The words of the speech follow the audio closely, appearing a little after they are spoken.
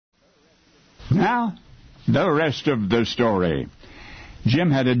Now, the rest of the story.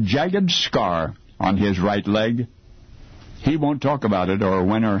 Jim had a jagged scar on his right leg. He won't talk about it or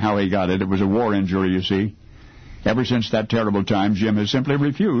when or how he got it. It was a war injury, you see. Ever since that terrible time, Jim has simply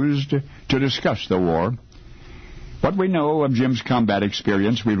refused to discuss the war. What we know of Jim's combat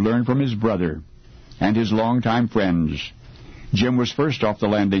experience we've learned from his brother and his longtime friends. Jim was first off the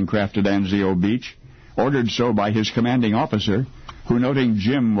landing craft at Anzio Beach, ordered so by his commanding officer, who, noting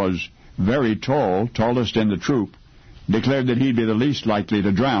Jim was very tall, tallest in the troop, declared that he'd be the least likely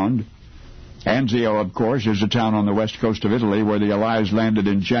to drown. Anzio, of course, is a town on the west coast of Italy where the Allies landed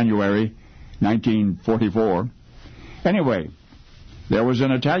in January 1944. Anyway, there was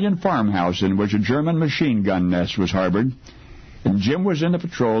an Italian farmhouse in which a German machine gun nest was harbored, and Jim was in the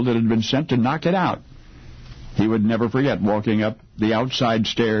patrol that had been sent to knock it out. He would never forget walking up the outside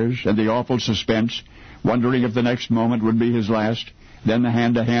stairs and the awful suspense, wondering if the next moment would be his last, then the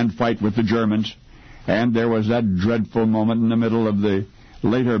hand-to-hand fight with the Germans, and there was that dreadful moment in the middle of the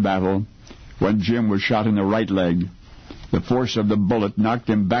later battle when Jim was shot in the right leg. The force of the bullet knocked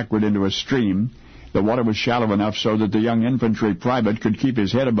him backward into a stream. The water was shallow enough so that the young infantry private could keep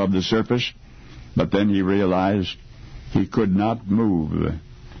his head above the surface, but then he realized he could not move.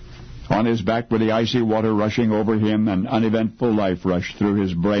 On his back with the icy water rushing over him, an uneventful life rushed through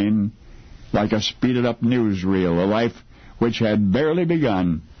his brain like a speeded-up newsreel, a life which had barely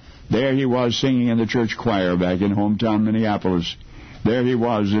begun. There he was singing in the church choir back in hometown Minneapolis. There he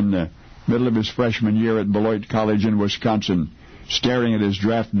was in the middle of his freshman year at Beloit College in Wisconsin, staring at his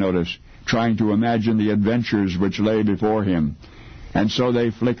draft notice, trying to imagine the adventures which lay before him. And so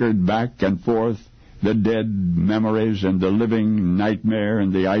they flickered back and forth, the dead memories and the living nightmare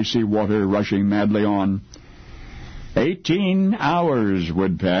and the icy water rushing madly on. 18 hours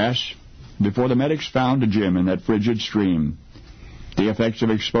would pass before the medics found Jim in that frigid stream. The effects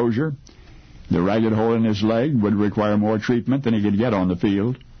of exposure, the ragged hole in his leg, would require more treatment than he could get on the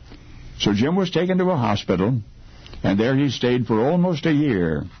field. So Jim was taken to a hospital, and there he stayed for almost a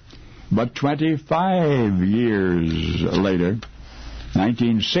year. But 25 years later,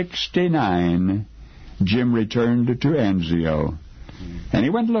 1969, Jim returned to Anzio, and he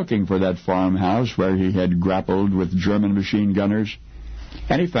went looking for that farmhouse where he had grappled with German machine gunners,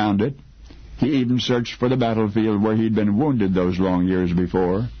 and he found it. He even searched for the battlefield where he'd been wounded those long years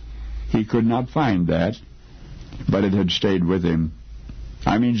before. He could not find that, but it had stayed with him.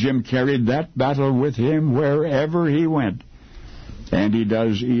 I mean, Jim carried that battle with him wherever he went, and he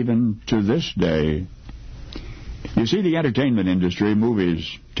does even to this day. You see, the entertainment industry, movies,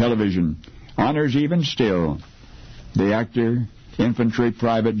 television, honors even still the actor, infantry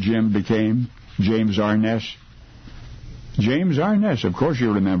private Jim became, James Arness. James Arness, of course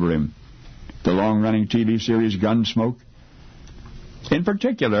you remember him. The long-running TV series Gunsmoke. In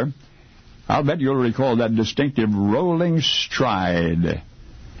particular, I'll bet you'll recall that distinctive rolling stride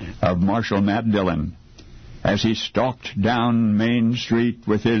of Marshal Matt Dillon as he stalked down Main Street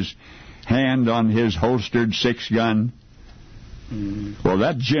with his hand on his holstered 6-gun. Well,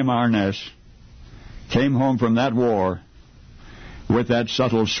 that Jim Arness came home from that war with that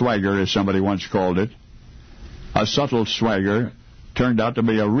subtle swagger, as somebody once called it. A subtle swagger turned out to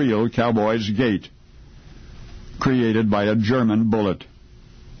be a real cowboy's gait, created by a German bullet.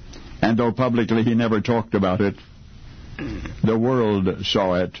 And though publicly he never talked about it, the world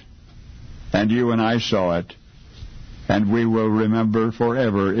saw it, and you and I saw it, and we will remember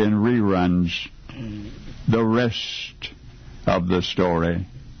forever in reruns the rest of the story.